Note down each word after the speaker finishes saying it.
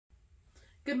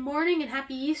Good morning and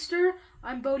happy Easter.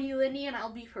 I'm Bodie Linney and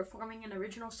I'll be performing an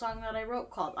original song that I wrote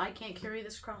called I Can't Carry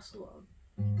This Cross Alone.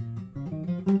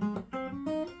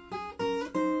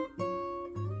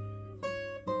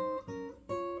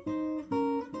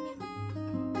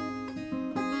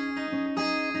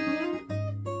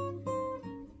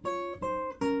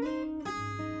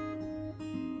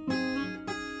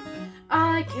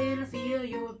 I can feel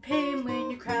your pain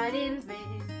when you cried in vain.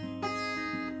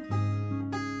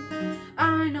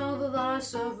 I know the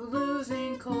loss of a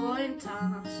losing coin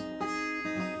toss.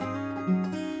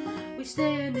 We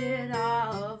stand in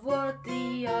awe of what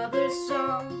the others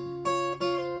saw.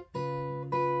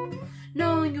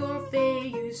 Knowing your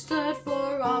fate, you stood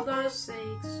for all our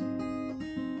sakes.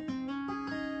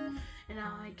 And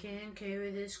I can't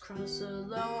carry this cross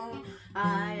alone.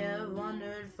 I have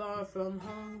wandered far from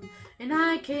home. And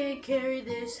I can't carry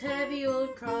this heavy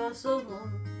old cross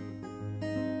alone.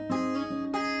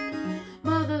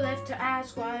 Mother left to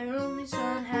ask why her only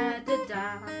son had to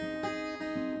die.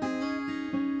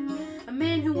 A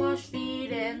man who washed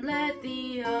feet and let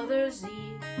the others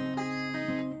eat.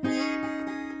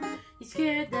 He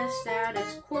scared the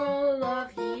status quo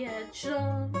love he had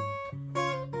shown.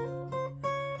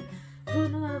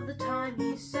 Little of the time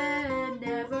he said,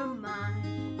 never mind.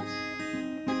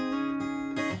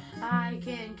 I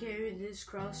can't carry this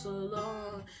cross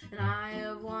alone, and I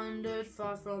have wandered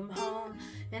far from home,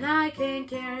 and I can't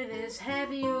carry this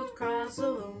heavy old cross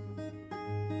alone.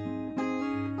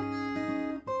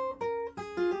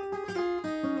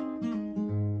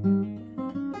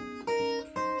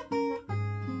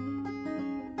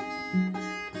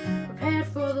 Prepared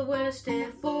for the worst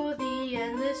and for the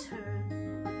endless hurt,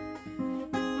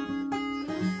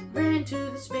 ran to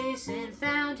the space and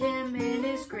found him in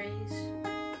his grace.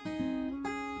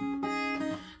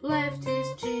 Left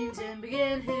his chains and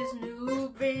began his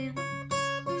new reign.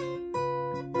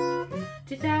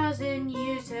 2,000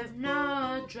 years have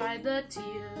not dried the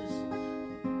tears.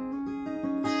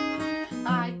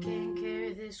 I can't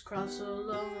carry this cross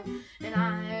alone, and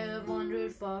I have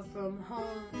wandered far from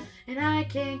home, and I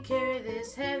can't carry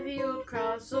this heavy old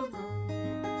cross alone.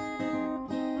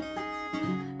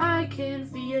 I can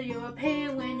feel your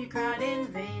pain when you cried in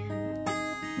vain.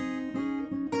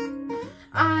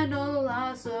 I know the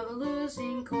loss of a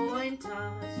losing coin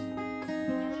toss.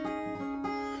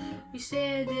 We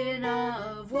stand in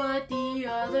awe of what the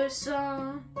others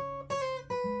saw.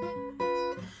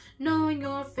 Knowing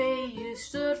your fate, you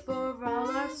stood for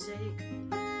all our sake.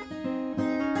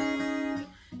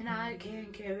 And I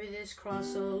can't carry this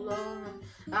cross alone.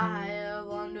 I have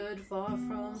wandered far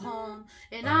from home,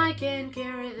 and I can't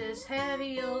carry this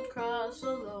heavy old cross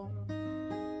alone.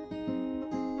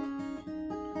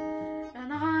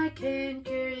 I can't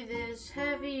carry this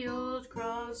heavy old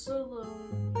cross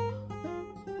alone.